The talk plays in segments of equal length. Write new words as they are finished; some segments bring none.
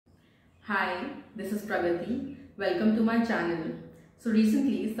Hi, this is Pragati. Welcome to my channel. So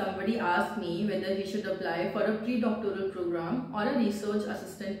recently somebody asked me whether he should apply for a pre-doctoral program or a research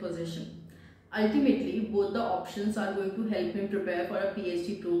assistant position. Ultimately, both the options are going to help him prepare for a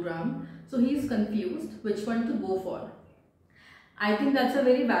PhD program. So he is confused which one to go for. I think that's a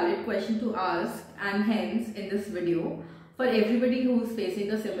very valid question to ask, and hence in this video, for everybody who is facing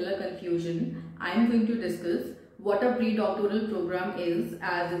a similar confusion, I am going to discuss what a pre-doctoral program is,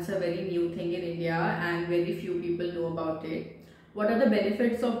 as it's a very new thing in India and very few people know about it. What are the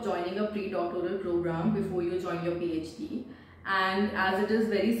benefits of joining a pre-doctoral program before you join your PhD? And as it is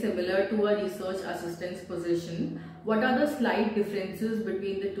very similar to a research assistant's position, what are the slight differences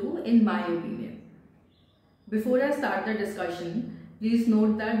between the two in my opinion? Before I start the discussion, please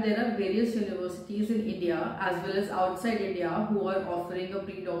note that there are various universities in India as well as outside India who are offering a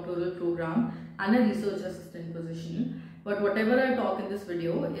pre-doctoral program and a research assistant position. But whatever I talk in this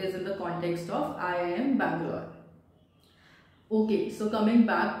video is in the context of IIM Bangalore. Okay, so coming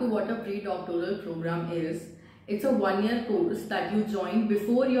back to what a pre-doctoral program is, it's a one-year course that you join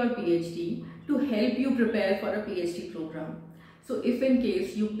before your PhD to help you prepare for a PhD program. So if in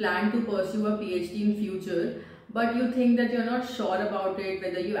case you plan to pursue a PhD in future, but you think that you're not sure about it,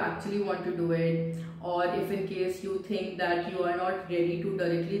 whether you actually want to do it, or if in case you think that you are not ready to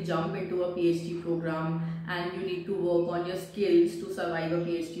directly jump into a PhD program and you need to work on your skills to survive a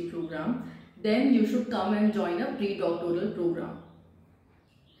PhD program, then you should come and join a pre-doctoral program.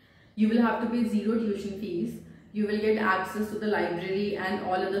 You will have to pay zero tuition fees. You will get access to the library and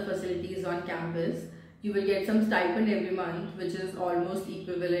all other facilities on campus. You will get some stipend every month, which is almost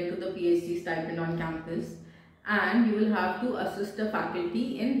equivalent to the PhD stipend on campus. And you will have to assist the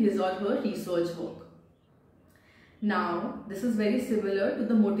faculty in his or her research work. Now, this is very similar to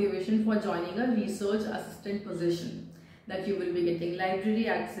the motivation for joining a research assistant position, that you will be getting library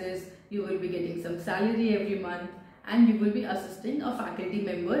access, you will be getting some salary every month, and you will be assisting a faculty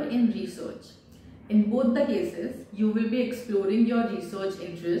member in research. In both the cases, you will be exploring your research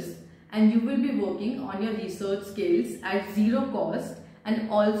interests and you will be working on your research skills at zero cost and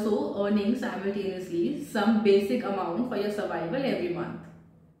also earning simultaneously some basic amount for your survival every month.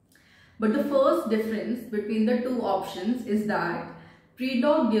 But the first difference between the two options is that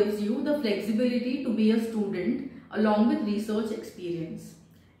pre-doc gives you the flexibility to be a student along with research experience.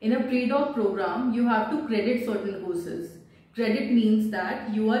 In a pre-doc program, you have to credit certain courses. Credit means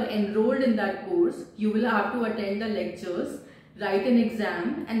that you are enrolled in that course, you will have to attend the lectures, write an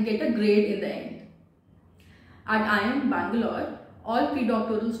exam and get a grade in the end. At IIM Bangalore, all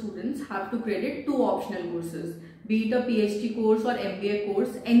pre-doctoral students have to credit two optional courses, be it a PhD course or MBA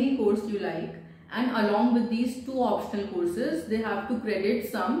course, any course you like. And along with these two optional courses, they have to credit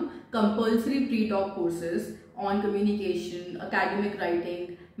some compulsory pre-doc courses on communication, academic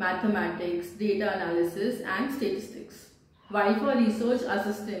writing, mathematics, data analysis and statistics. While for research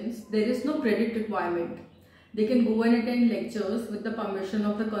assistants, there is no credit requirement. They can go and attend lectures with the permission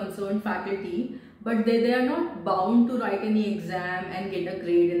of the concerned faculty, but they are not bound to write any exam and get a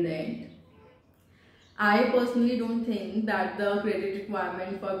grade in the end. I personally don't think that the credit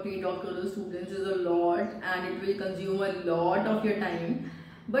requirement for pre-doctoral students is a lot and it will consume a lot of your time.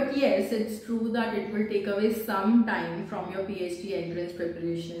 But yes, it's true that it will take away some time from your PhD entrance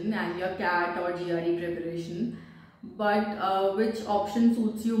preparation and your CAT or GRE preparation. But which option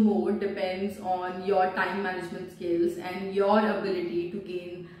suits you more depends on your time management skills and your ability to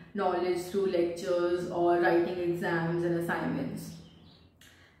gain knowledge through lectures or writing exams and assignments.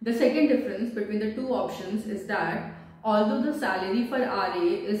 The second difference between the two options is that although the salary for RA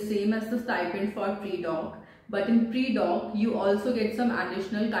is same as the stipend for pre-doc, but in pre-doc you also get some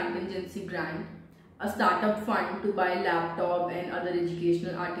additional contingency grant, a startup fund to buy laptop and other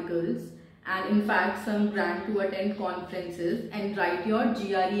educational articles, and in fact some grant to attend conferences and write your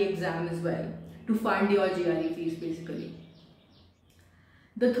GRE exam as well, to fund your GRE fees basically.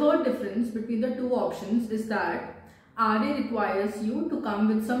 The third difference between the two options is that RA requires you to come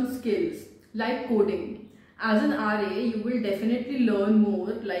with some skills like coding. As an RA, you will definitely learn more,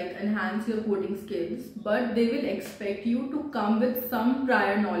 like enhance your coding skills, but they will expect you to come with some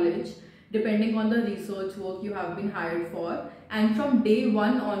prior knowledge depending on the research work you have been hired for, and from day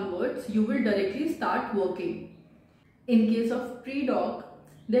one onwards you will directly start working. In case of pre-doc,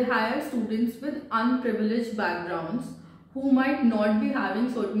 they hire students with unprivileged backgrounds who might not be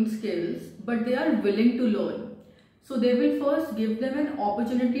having certain skills but they are willing to learn. So they will first give them an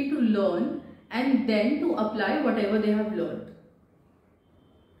opportunity to learn and then to apply whatever they have learned.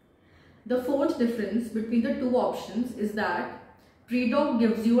 The fourth difference between the two options is that Pre-doc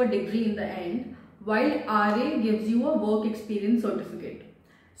gives you a degree in the end, while RA gives you a work experience certificate.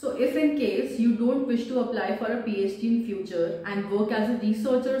 So if in case you don't wish to apply for a PhD in future and work as a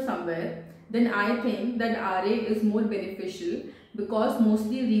researcher somewhere, then I think that RA is more beneficial, because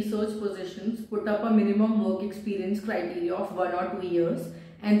mostly research positions put up a minimum work experience criteria of 1 or 2 years,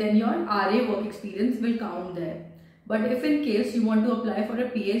 and then your RA work experience will count there. But if in case you want to apply for a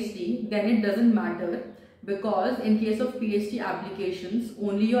PhD, then it doesn't matter, because in case of PhD applications,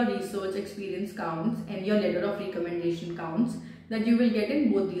 only your research experience counts and your letter of recommendation counts, that you will get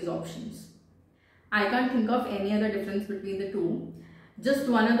in both these options. I can't think of any other difference between the two. Just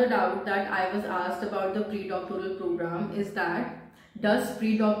one other doubt that I was asked about the pre-doctoral program is that, does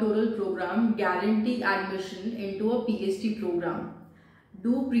pre-doctoral program guarantee admission into a PhD program?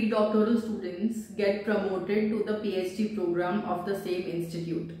 Do pre-doctoral students get promoted to the PhD program of the same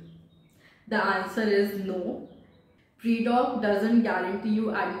institute? The answer is no. Pre-doc doesn't guarantee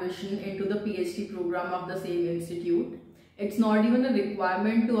you admission into the PhD program of the same institute. It's not even a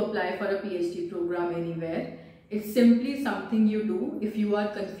requirement to apply for a PhD program anywhere. It's simply something you do if you are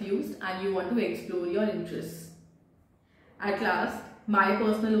confused and you want to explore your interests. At last, my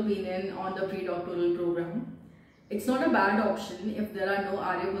personal opinion on the pre-doctoral program. It's not a bad option if there are no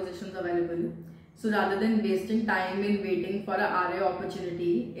RA positions available. So rather than wasting time in waiting for a RA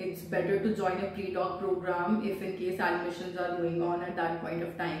opportunity, it's better to join a pre-doc program if in case admissions are going on at that point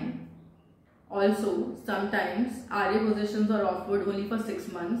of time. Also, sometimes RA positions are offered only for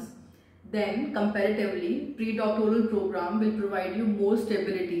 6 months. Then, comparatively, pre-doctoral program will provide you more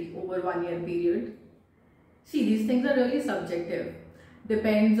stability over 1 year period. See, these things are really subjective.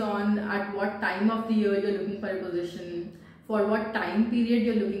 Depends on at what time of the year you're looking for a position, for what time period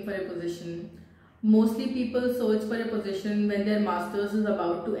you're looking for a position. Mostly people search for a position when their masters is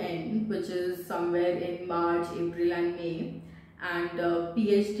about to end, which is somewhere in March, April and May. And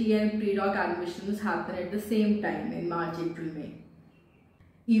PhD and pre-doc admissions happen at the same time in March, April, May.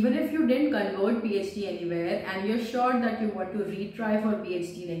 Even if you didn't convert PhD anywhere and you're sure that you want to retry for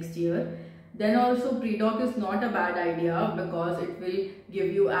PhD next year, then also pre-doc is not a bad idea, because it will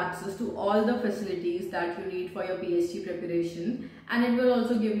give you access to all the facilities that you need for your PhD preparation, and it will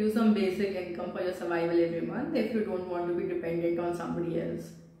also give you some basic income for your survival every month if you don't want to be dependent on somebody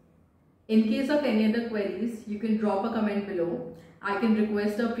else. In case of any other queries, you can drop a comment below. I can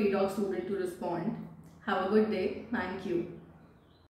request a pre-doc student to respond. Have a good day. Thank you.